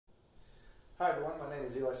Hi everyone, my name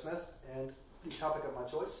is Eli Smith, and the topic of my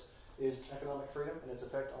choice is economic freedom and its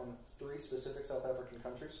effect on three specific South African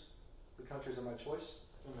countries. The countries of my choice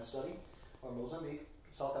in my study are Mozambique,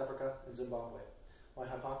 South Africa, and Zimbabwe. My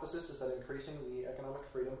hypothesis is that increasing the economic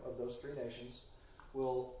freedom of those three nations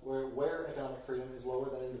where economic freedom is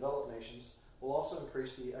lower than in developed nations, will also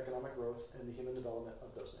increase the economic growth and the human development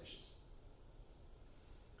of those nations.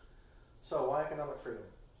 So, why economic freedom?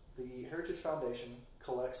 The Heritage Foundation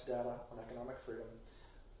collects data on economic freedom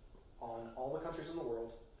on all the countries in the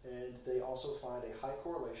world, and they also find a high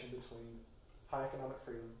correlation between high economic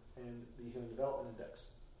freedom and the Human Development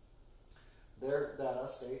Index. Their data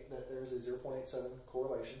state that there is a 0.87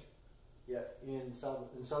 correlation, yet in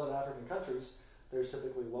Southern African countries, there's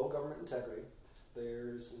typically low government integrity,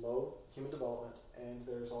 there's low human development, and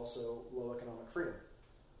there's also low economic freedom.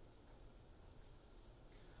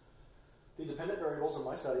 The dependent variables in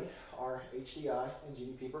my study are HDI and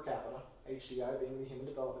GDP per capita, HDI being the Human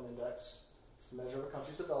Development Index. It's the measure of a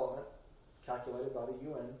country's development calculated by the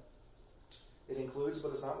UN. It includes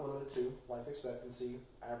but is not limited to life expectancy,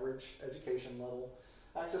 average education level,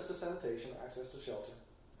 access to sanitation, access to shelter.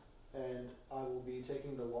 And I will be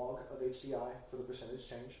taking the log of HDI for the percentage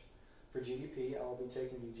change. For GDP, I will be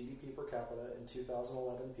taking the GDP per capita in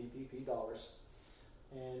 2011 PPP dollars.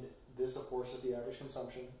 And this, of course, is the average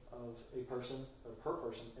consumption of a person, or per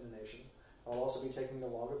person in a nation. I'll also be taking the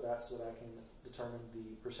log of that so that I can determine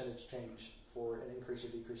the percentage change for an increase or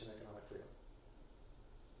decrease in economic freedom.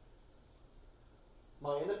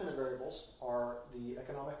 My independent variables are the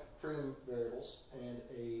economic freedom variables and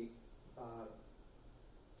a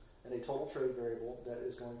total trade variable that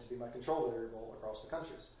is going to be my control variable across the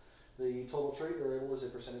countries. The total trade variable is a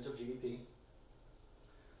percentage of GDP.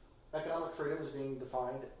 Economic freedom is being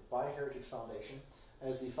defined by Heritage Foundation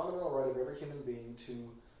as the fundamental right of every human being to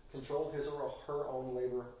control his or her own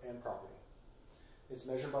labor and property. It's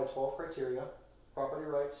measured by 12 criteria: property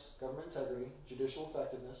rights, government integrity, judicial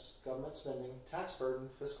effectiveness, government spending, tax burden,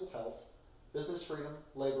 fiscal health, business freedom,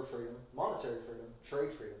 labor freedom, monetary freedom,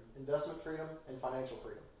 trade freedom, investment freedom, and financial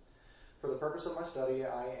freedom. For the purpose of my study,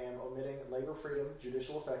 I am omitting labor freedom,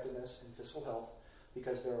 judicial effectiveness, and fiscal health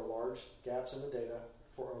because there are large gaps in the data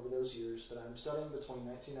for over those years that I'm studying between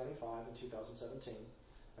 1995 and 2017.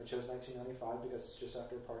 I chose 1995 because it's just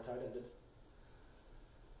after apartheid ended.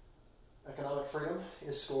 Economic freedom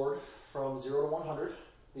is scored from 0 to 100.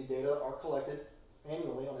 The data are collected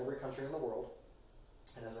annually on every country in the world.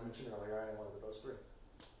 And as I mentioned earlier, I am one of those three.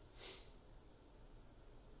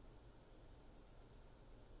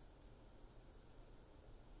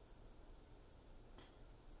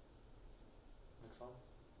 Next slide.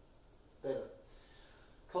 Data.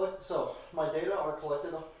 So, my data are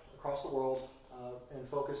collected across the world and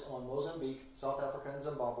focus on Mozambique, South Africa, and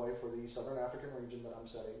Zimbabwe for the Southern African region that I'm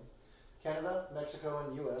studying, Canada, Mexico,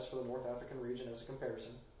 and US for the North African region as a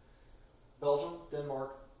comparison, Belgium,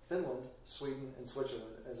 Denmark, Finland, Sweden, and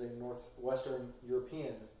Switzerland as a Northwestern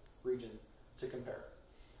European region to compare.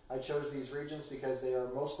 I chose these regions because they are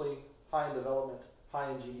mostly high in development, high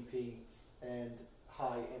in GDP, and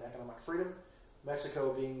high in economic freedom,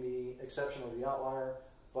 Mexico being the exception or the outlier,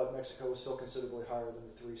 but Mexico is still considerably higher than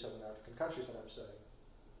the three Southern African countries that I'm studying.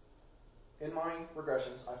 In my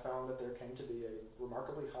regressions, I found that there came to be a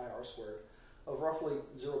remarkably high R-squared of roughly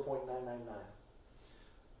 0.999.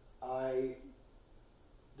 I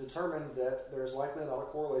determined that there's likely not a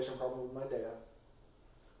correlation problem with my data,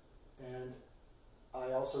 and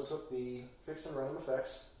I also took the fixed and random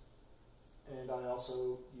effects, and I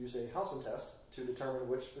also used a Houseman test to determine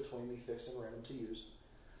which between the fixed and random to use.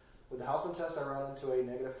 With the Houseman test, I ran into a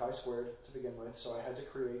negative chi-squared to begin with, so I had to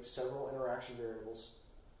create several interaction variables.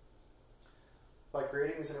 By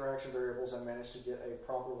creating these interaction variables, I managed to get a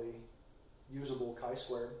properly usable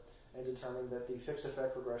chi-squared and determined that the fixed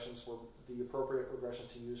effect regressions were the appropriate regression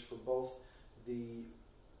to use for both the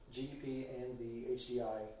GDP and the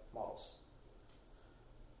HDI models.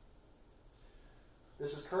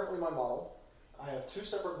 This is currently my model. I have two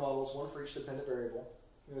separate models, one for each dependent variable.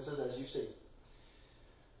 And this is as you see.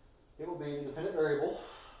 It will be the dependent variable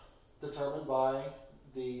determined by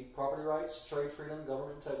the property rights, trade freedom,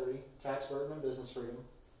 government integrity, tax burden and business freedom,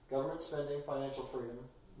 government spending, financial freedom,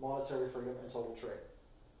 monetary freedom, and total trade.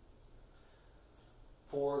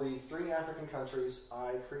 For the three African countries,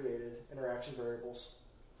 I created interaction variables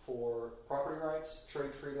for property rights,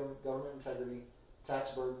 trade freedom, government integrity,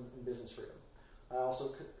 tax burden, and business freedom. I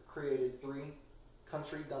also created three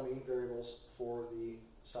country dummy variables for the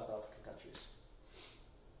South African countries.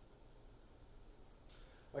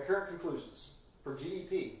 My current conclusions. For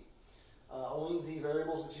GDP, only the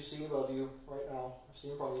variables that you see above you right now, see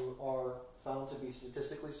in front of you, are found to be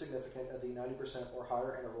statistically significant at the 90% or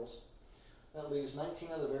higher intervals. That leaves 19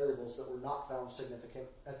 other variables that were not found significant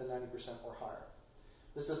at the 90% or higher.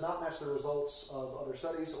 This does not match the results of other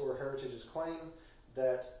studies or Heritage's claim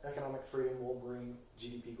that economic freedom will bring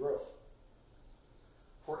GDP growth.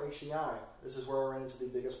 For HDI, this is where I ran into the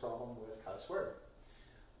biggest problem with chi-squared.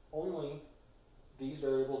 Only these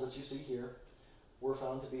variables that you see here were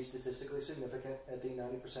found to be statistically significant at the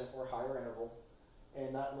 90% or higher interval,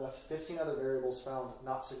 and that left 15 other variables found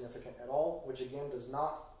not significant at all, which again does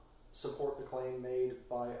not support the claim made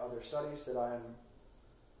by other studies that I am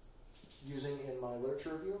using in my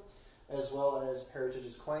literature review, as well as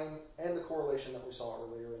Heritage's claim and the correlation that we saw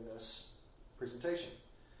earlier in this presentation.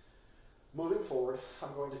 Moving forward,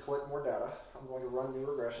 I'm going to collect more data, I'm going to run new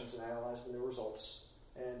regressions and analyze the new results,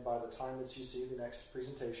 and by the time that you see the next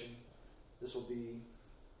presentation, this will be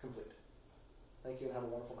complete. Thank you and have a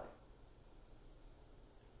wonderful night.